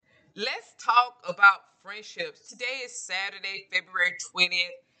Let's talk about friendships. Today is Saturday, February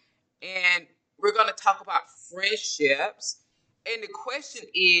 20th, and we're going to talk about friendships. And the question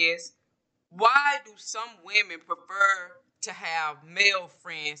is, why do some women prefer to have male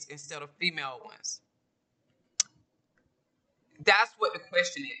friends instead of female ones? That's what the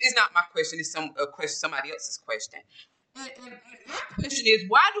question is. It's not my question. It's a question, somebody else's question. And my question is,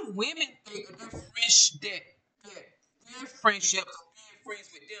 why do women think that their friendships, being friends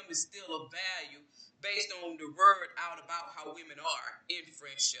with them, is still of value based on the word out about how women are in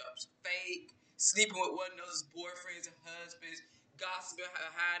friendships? Fake, sleeping with one another's boyfriends and husbands, gossiping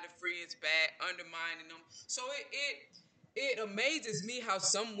behind the friends' back, undermining them. So it amazes me how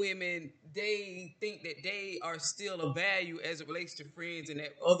some women they think that they are still of value as it relates to friends, and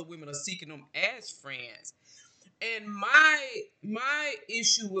that other women are seeking them as friends. And my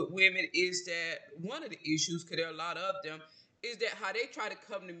issue with women is that one of the issues, because there are a lot of them, is that how they try to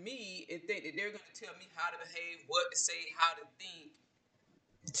come to me and think that they're going to tell me how to behave, what to say, how to think.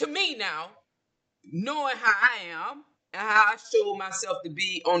 To me now, knowing how I am and how I show myself to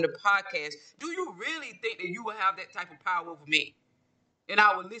be on the podcast, do you really think that you will have that type of power over me? And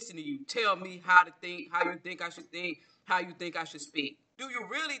I will listen to you. Tell me how to think, how you think I should think, how you think I should speak. Do you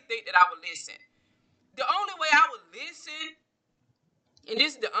really think that I will listen? The only way I would listen, and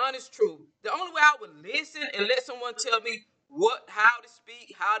this is the honest truth, the only way I would listen and let someone tell me how to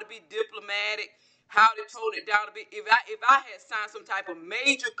speak, how to be diplomatic, how to tone it down a bit, if I had signed some type of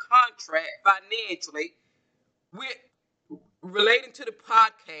major contract financially with relating to the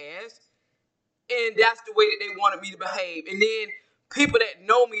podcast, and that's the way that they wanted me to behave. And then people that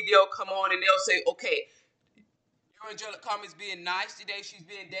know me, they'll come on and they'll say, okay, your Angelic Carmen's being nice today. She's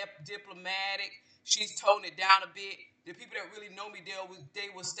being diplomatic. She's toned it down a bit. The people that really know me, they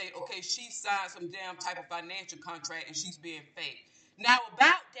will state, okay, she signed some damn type of financial contract and she's being fake. Now,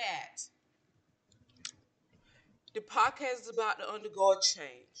 about that, the podcast is about to undergo a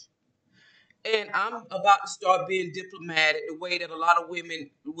change. And I'm about to start being diplomatic the way that a lot of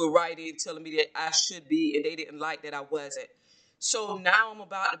women will write in telling me that I should be, and they didn't like that I wasn't. So now I'm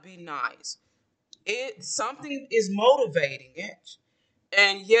about to be nice. Something is motivating it.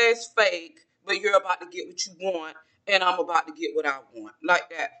 And yeah, it's fake, but you're about to get what you want, and I'm about to get what I want. Like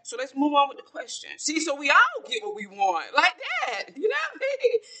that. So let's move on with the question. See, so we all get what we want. Like that. You know what I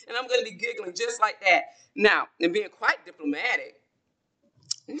mean? And I'm going to be giggling just like that. Now, and being quite diplomatic,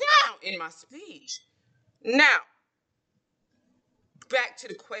 now in my speech. Now, back to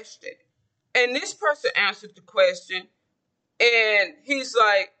the question. And this person answered the question, and he's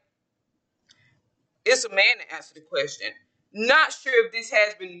like, it's a man that answered the question. Not sure if this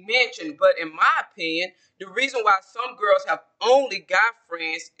has been mentioned, but in my opinion, the reason why some girls have only guy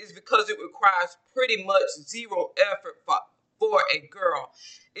friends is because it requires pretty much zero effort for a girl,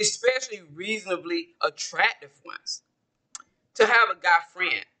 especially reasonably attractive ones, to have a guy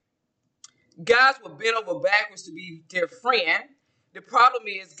friend. Guys will bend over backwards to be their friend. The problem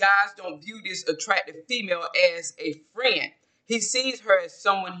is guys don't view this attractive female as a friend. He sees her as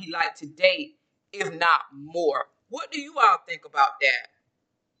someone he liked to date, if not more. What do you all think about that?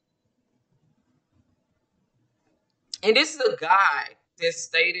 And this is a guy that's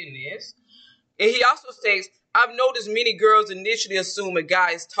stating this. And he also states, I've noticed many girls initially assume a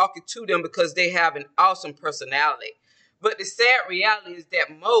guy is talking to them because they have an awesome personality. But the sad reality is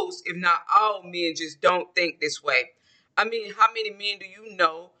that most, if not all, men just don't think this way. I mean, how many men do you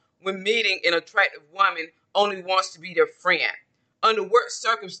know when meeting an attractive woman only wants to be their friend? Under what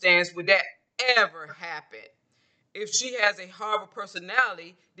circumstance would that ever happen? If she has a horrible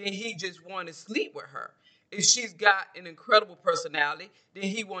personality, then he just want to sleep with her. If she's got an incredible personality, then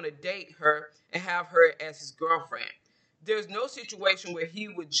he want to date her and have her as his girlfriend. There's no situation where he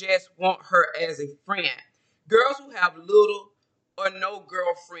would just want her as a friend. Girls who have little or no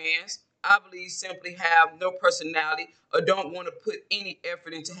girlfriends, I believe, simply have no personality or don't want to put any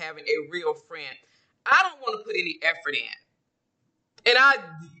effort into having a real friend. I don't want to put any effort in. And I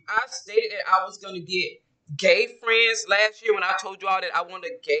stated that I was going to get gay friends last year when I told you all that I want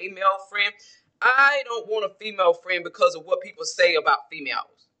a gay male friend. I don't want a female friend because of what people say about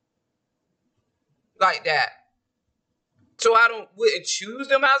females. Like that. So I wouldn't choose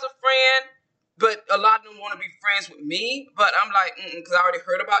them as a friend, but a lot of them want to be friends with me. But I'm like, because I already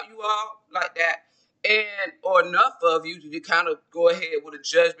heard about you all like that. And, or enough of you to kind of go ahead with a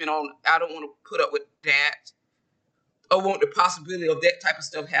judgment on, I don't want to put up with that. Or want the possibility of that type of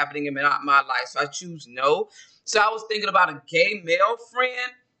stuff happening in my life. So I choose no. So I was thinking about a gay male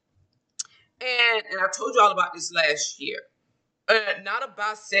friend. And I told you all about this last year. Not a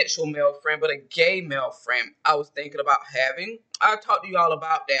bisexual male friend, but a gay male friend I was thinking about having. I talked to you all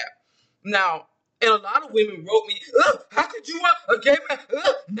about that. Now, and a lot of women wrote me, "Ugh, how could you want a gay man?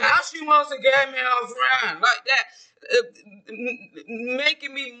 Ugh, now she wants a gay male friend," like that,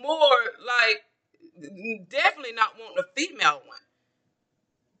 making me more like definitely not wanting a female one.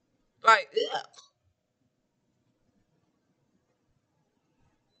 Like, ugh,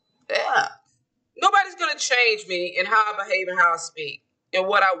 yeah. Nobody's gonna change me in how I behave and how I speak and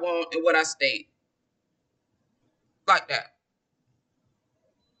what I want and what I state like that.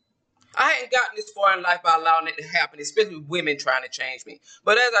 I hadn't gotten this far in life by allowing it to happen, especially with women trying to change me.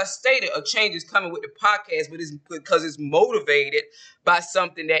 But as I stated, a change is coming with the podcast, but it's because it's motivated by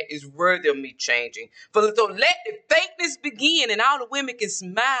something that is worthy of me changing. So let the fakeness begin, and all the women can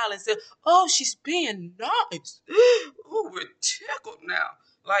smile and say, "Oh, she's being nice. Oh, we're tickled now,"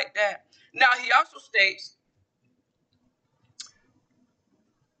 like that. Now he also states,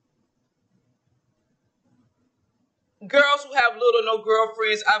 girls who have little or no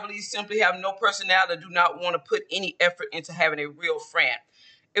girlfriends, I believe, simply have no personality, do not want to put any effort into having a real friend.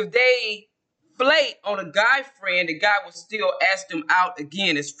 If they flake on a guy friend, the guy will still ask them out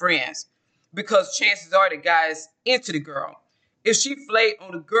again as friends because chances are the guy is into the girl. If she flaked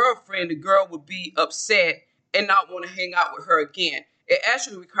on a girlfriend, the girl would be upset and not want to hang out with her again. It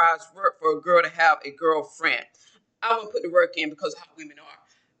actually requires work for a girl to have a girlfriend. I won't put the work in because of how women are.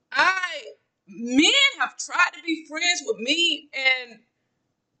 I Men have tried to be friends with me, and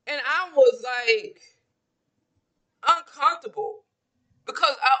I was like uncomfortable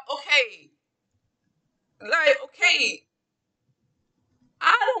because okay,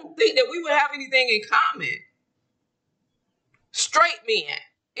 I don't think that we would have anything in common. Straight men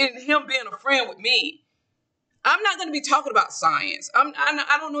and him being a friend with me. I'm not going to be talking about science.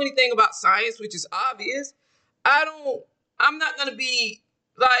 I don't know anything about science, which is obvious. I don't. I'm not going to be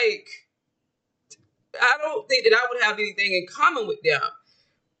like. I don't think that I would have anything in common with them.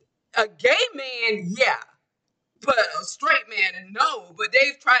 A gay man, yeah, but a straight man, no. But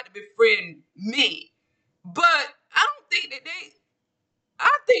they've tried to befriend me. But I don't think that they.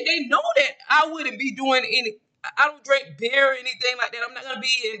 I think they know that I wouldn't be doing any. I don't drink beer or anything like that. I'm not gonna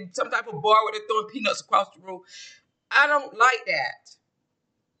be in some type of bar where they're throwing peanuts across the room. I don't like that.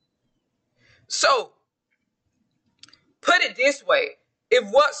 So put it this way: if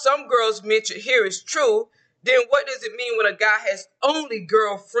what some girls mention here is true, then what does it mean when a guy has only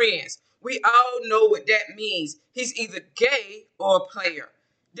girlfriends? We all know what that means. He's either gay or a player.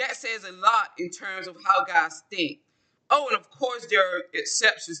 That says a lot in terms of how guys think. Oh, and of course, there are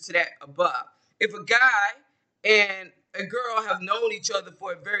exceptions to that above. If a guy and a girl have known each other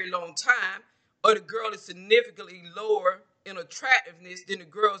for a very long time, or the girl is significantly lower in attractiveness than the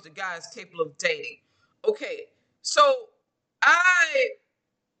girls the guy is capable of dating. Okay, so I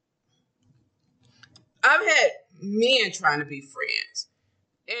I've had men trying to be friends,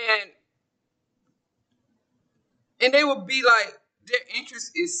 and they would be like their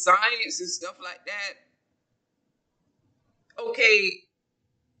interest is science and stuff like that. Okay,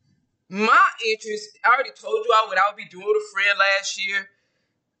 my interest, I already told you what I would be doing with a friend last year.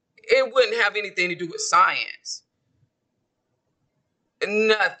 It wouldn't have anything to do with science.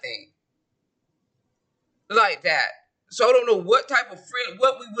 Nothing like that. So I don't know what type of friend,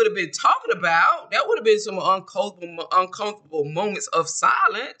 what we would have been talking about. That would have been some uncomfortable moments of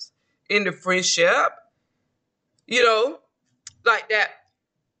silence in the friendship, you know, like that.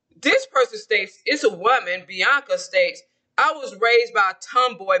 This person states, it's a woman, Bianca states, I was raised by a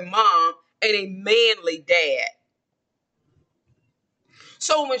tomboy mom and a manly dad.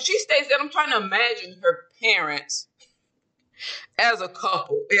 So when she states that, I'm trying to imagine her parents as a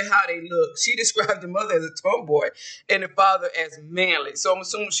couple and how they look. She described the mother as a tomboy and the father as manly. So I'm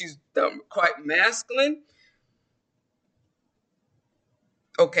assuming she's quite masculine.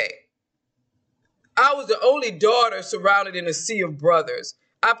 Okay. I was the only daughter surrounded in a sea of brothers.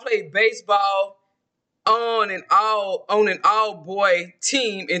 I played baseball on an all boy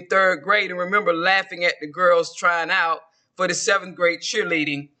team in third grade and remember laughing at the girls trying out for the seventh grade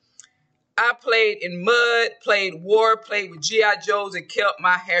cheerleading. I played in mud, played war, played with G.I. Joes, and kept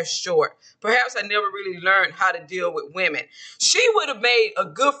my hair short. Perhaps I never really learned how to deal with women. She would have made a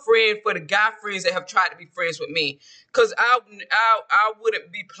good friend for the guy friends that have tried to be friends with me. Because I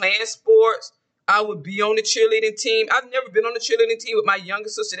wouldn't be playing sports. I would be on the cheerleading team. I've never been on the cheerleading team with my younger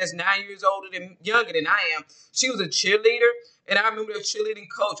sister that's 9 years younger than I am. She was a cheerleader. And I remember the cheerleading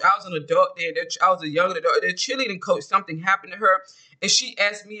coach. I was an adult there. I was a young adult. The cheerleading coach, something happened to her. And she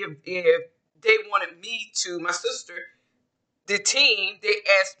asked me if they wanted me to, my sister, the team, they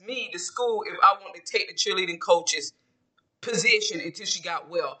asked me, the school, if I wanted to take the cheerleading coach's position until she got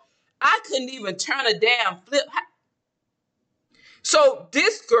well. I couldn't even turn a damn flip. So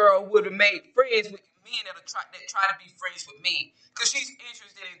this girl would have made friends with men that try to be friends with me because she's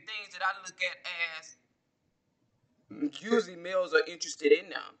interested in things that I look at as usually males are interested in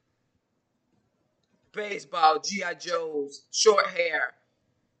them. Baseball, GI Joes, short hair.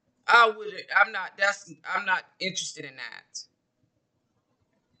 I'm not interested in that.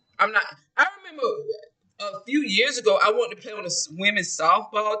 I'm not. I remember a few years ago I wanted to play on a women's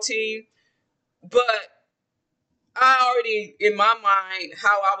softball team, but I already in my mind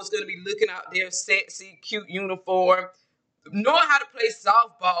how I was going to be looking out there, sexy, cute uniform, knowing how to play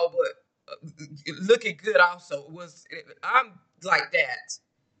softball, but looking good also was. I'm like that.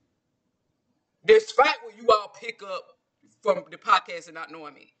 Despite what you all pick up from the podcast and not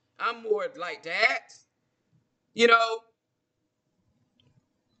knowing me, I'm more like that. You know.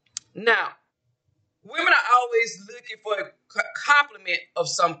 Now, women are always looking for a compliment of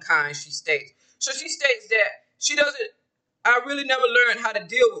some kind, she states. So she states that she doesn't, I really never learned how to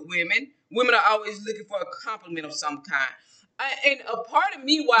deal with women. Women are always looking for a compliment of some kind. And a part of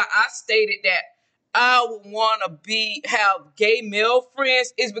me why I stated that I would want to have gay male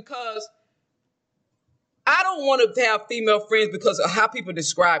friends is because I don't want to have female friends because of how people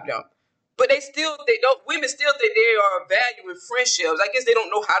describe them. But women still think they are valuing friendships. I guess they don't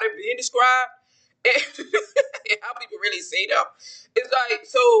know how they're being described and, and how people really see them. It's like,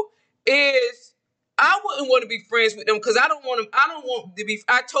 I wouldn't want to be friends with them because I don't want to be,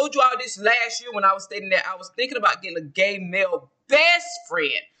 I told you all this last year when I was stating that I was thinking about getting a gay male best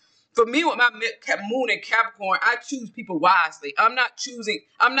friend. For me, with my moon and Capricorn, I choose people wisely. Uh,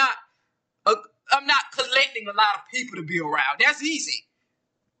 I'm not collecting a lot of people to be around. That's easy.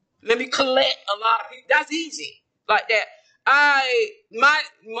 Let me collect a lot of people. That's easy. Like that. My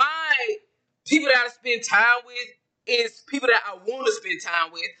people that I spend time with is people that I want to spend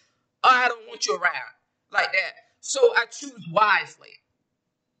time with, or I don't want you around. Like that. So I choose wisely.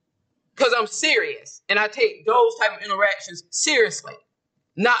 Because I'm serious. And I take those type of interactions seriously.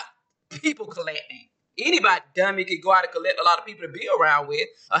 Not people collecting. Anybody dummy could go out and collect a lot of people to be around with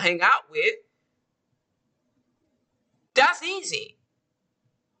or hang out with. That's easy.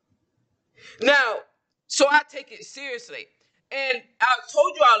 Now, so I take it seriously. And I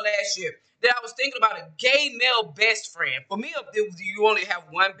told you all last year that I was thinking about a gay male best friend. For me, you only have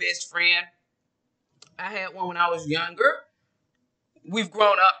one best friend. I had one when I was younger. We've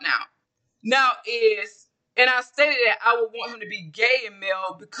grown up now. And I stated that I would want him to be gay and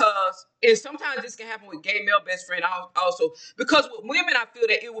male and sometimes this can happen with gay male best friend also, because with women, I feel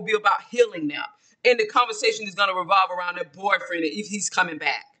that it will be about healing them. And the conversation is going to revolve around their boyfriend if he's coming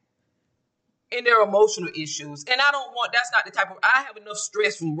back. And their emotional issues. And that's not the type of, I have enough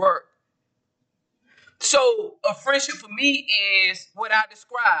stress from work. So a friendship for me is what I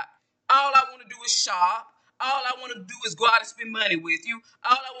described. All I want to do is shop. All I want to do is go out and spend money with you.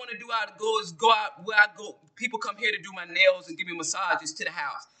 All I want to do is go out where I go. People come here to do my nails and give me massages to the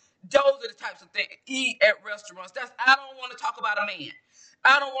house. Those are the types of things. Eat at restaurants. I don't want to talk about a man.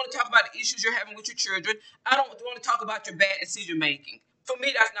 I don't want to talk about the issues you're having with your children. I don't want to talk about your bad decision making. For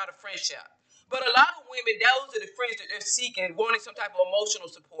me, that's not a friendship. But a lot of women, those are the friends that they're seeking, wanting some type of emotional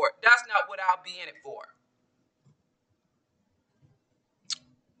support. That's not what I'll be in it for.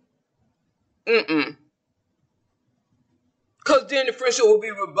 Because then the friendship will be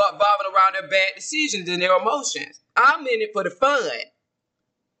revolving around their bad decisions and their emotions. I'm in it for the fun.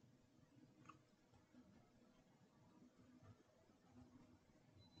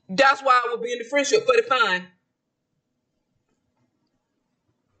 That's why I will be in the friendship for the fun.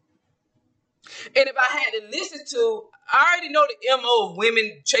 And if I had to I already know the MO of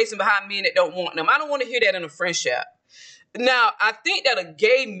women chasing behind men that don't want them. I don't want to hear that in a friendship. Now, I think that a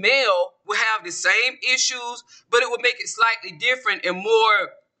gay male will have the same issues, but it would make it slightly different and more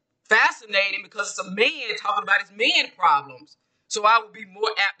fascinating because it's a man talking about his man problems. So I would be more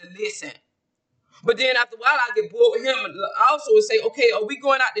apt to listen. But then after a while, I get bored with him. I also would say, okay, are we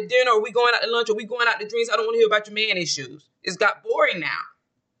going out to dinner? Are we going out to lunch? Are we going out to drinks? I don't want to hear about your man issues. It's got boring now.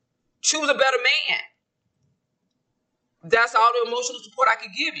 Choose a better man. That's all the emotional support I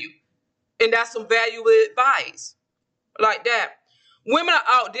could give you. And that's some valuable advice. Like that. Women are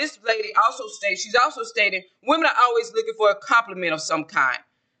out. This lady she's also stating, women are always looking for a compliment of some kind.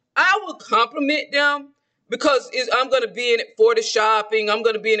 I will compliment them because I'm going to be in it for the shopping. I'm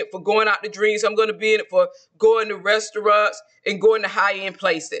going to be in it for going out to drinks. I'm going to be in it for going to restaurants and going to high-end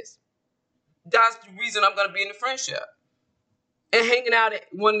places. That's the reason I'm going to be in the friendship. And hanging out at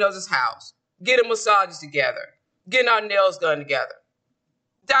one another's house. Getting massages together. Getting our nails done together.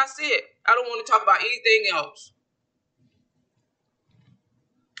 That's it. I don't want to talk about anything else.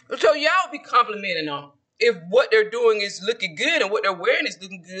 So y'all be complimenting them. if what they're doing is looking good and what they're wearing is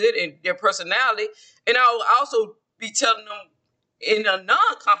looking good and their personality. And I'll also be telling them in a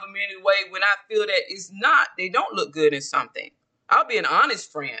non-complimentary way when I feel that it's not, they don't look good in something. I'll be an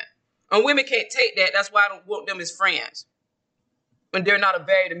honest friend. And women can't take that. That's why I don't want them as friends. When they're not a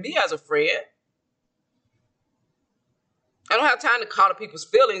value to me as a friend. I don't have time to call people's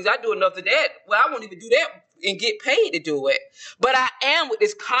feelings. I do enough of that. Well, I won't even do that and get paid to do it. But I am with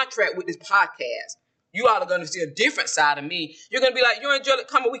this contract with this podcast. You all are going to see a different side of me. You're going to be like, you're Angelic,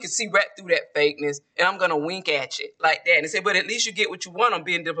 come on, we can see right through that fakeness. And I'm going to wink at you like that. And say, but at least you get what you want. I'm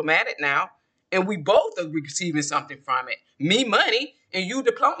being diplomatic now. And we both are receiving something from it. Me money and you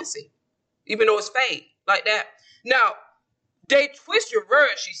diplomacy. Even though it's fake like that. Now, they twist your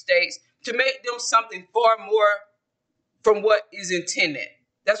words, she states, to make them something far more from what is intended.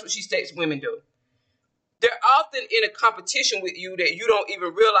 That's what she states women do. They're often in a competition with you that you don't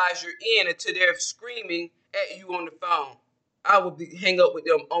even realize you're in until they're screaming at you on the phone. I would hang up with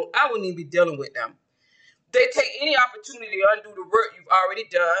them. I wouldn't even be dealing with them. They take any opportunity to undo the work you've already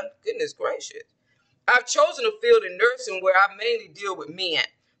done. Goodness gracious. I've chosen a field in nursing where I mainly deal with men.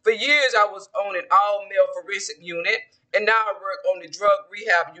 For years, I was on an all-male forensic unit, and now I work on the drug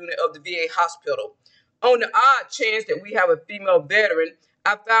rehab unit of the VA hospital. On the odd chance that we have a female veteran,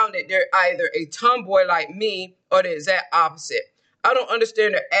 I found that they're either a tomboy like me or the exact opposite. I don't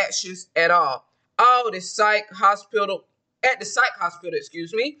understand their actions at all. At the psych hospital,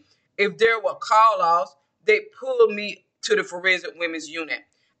 if there were call-offs, they pulled me to the forensic women's unit.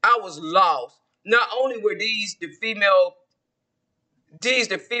 I was lost. Not only were these the female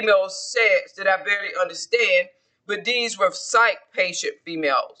sex that I barely understand, but these were psych patient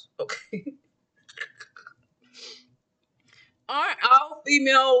females. Okay. Aren't all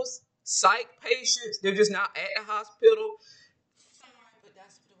females psych patients? They're just not at the hospital. Sorry, but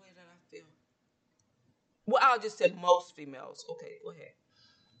that's the way that I feel. Well, I'll just say most females. Okay, go ahead.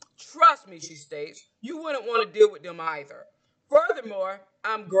 Trust me, she states, you wouldn't want to deal with them either. Furthermore,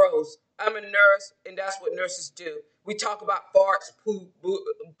 I'm gross. I'm a nurse, and that's what nurses do. We talk about farts, poop,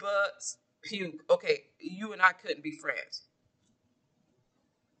 butts, puke. Okay, you and I couldn't be friends.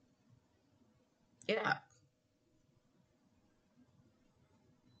 Yeah.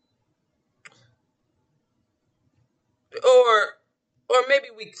 Or maybe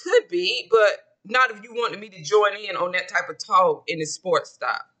we could be, but not if you wanted me to join in on that type of talk in the sports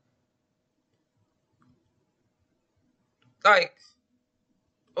style. Like,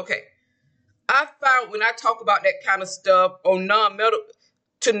 okay. I found when I talk about that kind of stuff on non-medical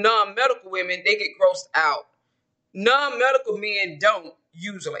women, they get grossed out. Non-medical men don't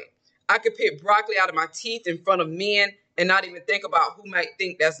usually. I could pick broccoli out of my teeth in front of men and not even think about who might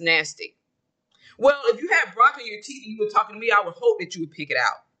think that's nasty. Well, if you had broccoli in your teeth and you were talking to me, I would hope that you would pick it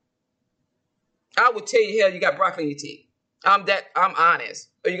out. I would tell you, hell, you got broccoli in your teeth. I'm honest.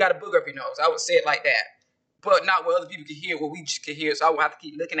 Or you got a booger up your nose. I would say it like that. But not where other people can hear what we can hear, so I won't have to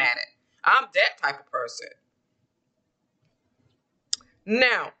keep looking at it. I'm that type of person.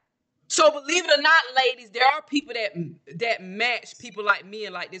 Now, so believe it or not, ladies, there are people that match people like me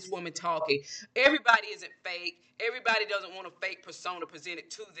and like this woman talking. Everybody isn't fake. Everybody doesn't want a fake persona presented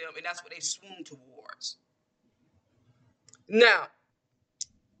to them, and that's what they swoon towards. Now,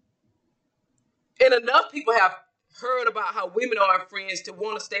 and enough people have heard about how women are our friends to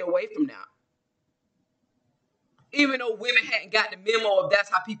want to stay away from them. Even though women hadn't got the memo of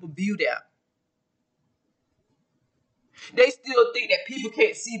that's how people view them. They still think that people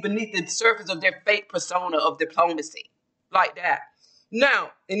can't see beneath the surface of their fake persona of diplomacy. Like that.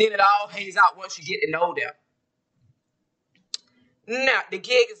 Now, and then it all hangs out once you get to know them. Now, the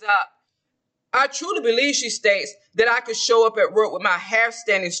gig is up. I truly believe, she states, that I could show up at work with my hair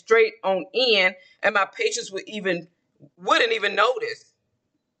standing straight on end and my patients wouldn't even notice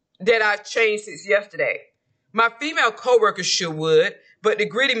that I've changed since yesterday. My female coworkers sure would, but the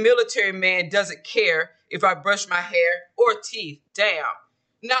gritty military man doesn't care if I brush my hair or teeth down.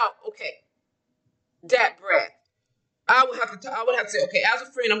 Now, okay, that breath. I would have to say, okay, as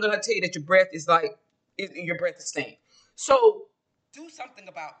a friend, I'm gonna tell you that your breath is your breath is stink. So do something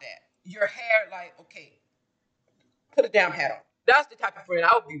about that. Your hair, like, okay, put a damn hat on. That's the type of friend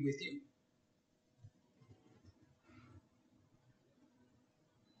I would be with you.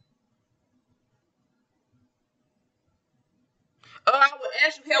 I would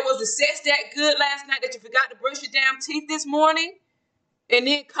ask you, hell, was the sex that good last night that you forgot to brush your damn teeth this morning? And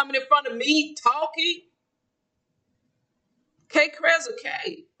then coming in front of me talking? K. Krez,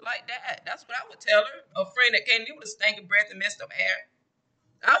 okay. Like that. That's what I would tell her. A friend that came in with a stinking breath and messed up hair.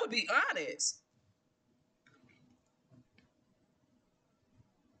 I would be honest.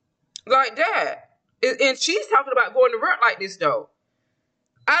 Like that. And she's talking about going to work like this, though.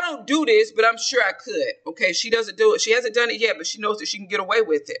 I don't do this, but I'm sure I could. Okay, she doesn't do it. She hasn't done it yet, but she knows that she can get away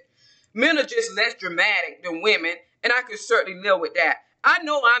with it. Men are just less dramatic than women, and I can certainly live with that. I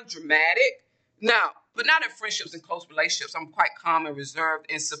know I'm dramatic now, but not in friendships and close relationships. I'm quite calm and reserved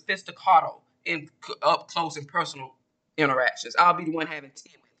and sophisticato in up close and personal interactions. I'll be the one having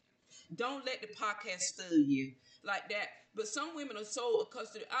tea with you. Don't let the podcast fool you like that. But some women are so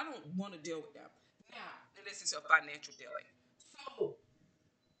accustomed. I don't want to deal with them. Now, unless it's a financial dealing. So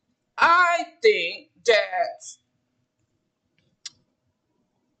I think that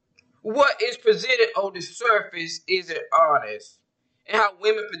what is presented on the surface isn't honest. And how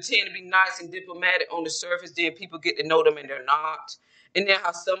women pretend to be nice and diplomatic on the surface, then people get to know them and they're not. And then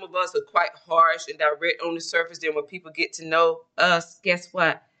how some of us are quite harsh and direct on the surface, then when people get to know us, guess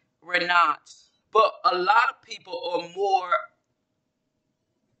what? We're not. But a lot of people are more,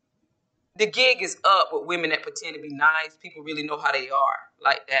 the gig is up with women that pretend to be nice. People really know how they are,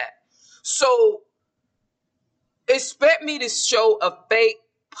 like that. So expect me to show a fake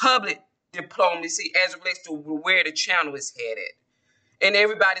public diplomacy as it relates to where the channel is headed. And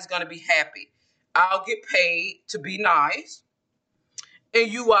everybody's going to be happy. I'll get paid to be nice.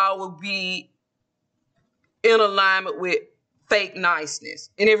 And you all will be in alignment with fake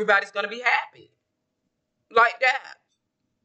niceness. And everybody's going to be happy. Like that.